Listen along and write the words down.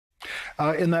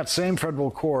In that same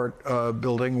federal court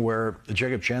building where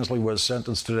Jacob Chansley was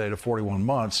sentenced today to 41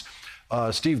 months,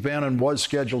 Steve Bannon was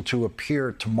scheduled to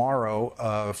appear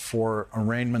tomorrow for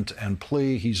arraignment and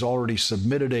plea. He's already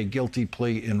submitted a guilty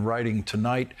plea in writing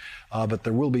tonight, but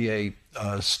there will be a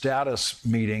status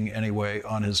meeting anyway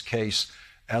on his case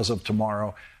as of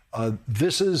tomorrow.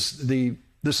 This is the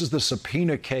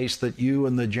subpoena case that you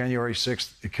and the January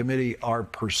 6th committee are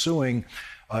pursuing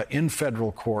in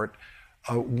federal court.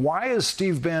 Why is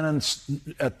Steve Bannon,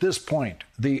 at this point,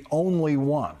 the only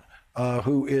one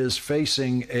who is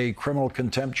facing a criminal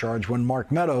contempt charge when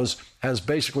Mark Meadows has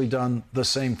basically done the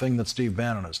same thing that Steve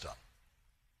Bannon has done?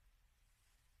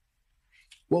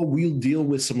 Well, we'll deal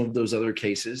with some of those other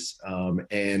cases,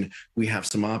 and we have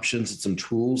some options and some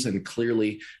tools, and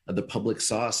clearly the public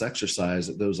saw us exercise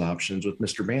those options with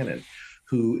Mr. Bannon,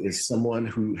 who is someone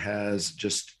who has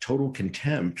just total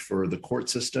contempt for the court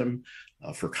system,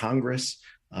 for Congress,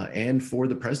 and for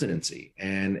the presidency.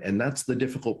 And that's the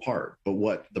difficult part. But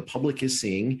what the public is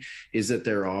seeing is that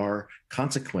there are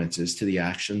consequences to the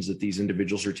actions that these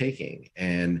individuals are taking.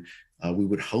 And we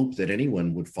would hope that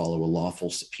anyone would follow a lawful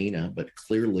subpoena, but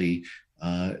clearly,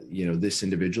 this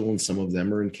individual and some of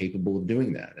them are incapable of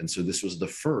doing that. And so this was the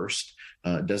first,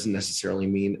 doesn't necessarily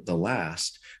mean the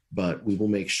last, but we will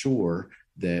make sure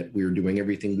that we're doing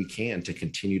everything we can to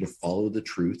continue to follow the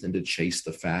truth and to chase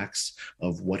the facts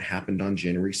of what happened on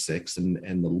January 6th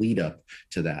and the lead up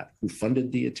to that. Who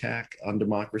funded the attack on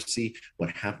democracy?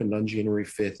 What happened on January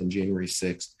 5th and January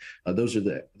 6th? Those are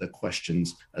the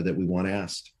questions that we want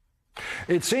asked.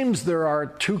 It seems there are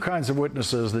two kinds of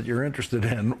witnesses that you're interested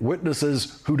in.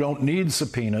 Witnesses who don't need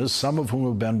subpoenas, some of whom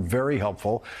have been very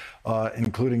helpful,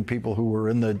 including people who were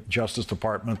in the Justice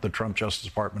Department, the Trump Justice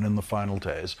Department in the final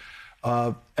days.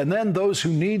 And then those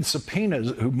who need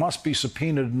subpoenas, who must be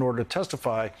subpoenaed in order to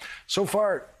testify. So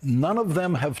far, none of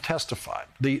them have testified.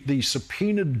 The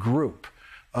subpoenaed group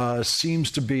seems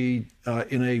to be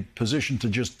in a position to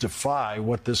just defy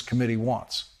what this committee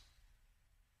wants.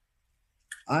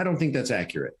 I don't think that's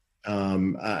accurate.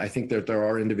 I think that there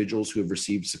are individuals who have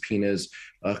received subpoenas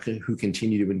who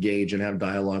continue to engage and have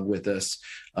dialogue with us.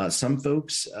 Some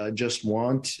folks just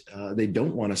they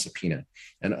don't want a subpoena,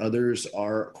 and others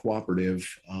are cooperative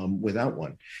without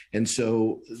one. And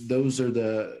so those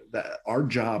are our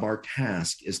job, our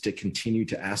task is to continue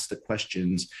to ask the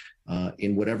questions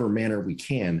in whatever manner we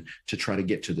can to try to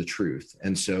get to the truth.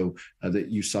 And so that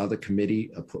you saw the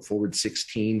committee put forward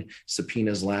 16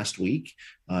 subpoenas last week.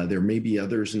 There may be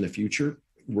others in the future.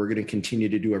 We're going to continue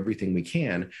to do everything we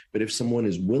can. But if someone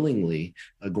is willingly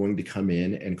going to come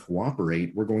in and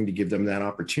cooperate, we're going to give them that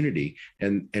opportunity.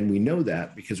 And we know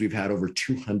that because we've had over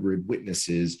 200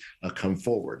 witnesses come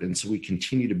forward. And so we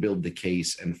continue to build the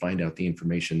case and find out the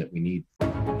information that we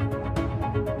need.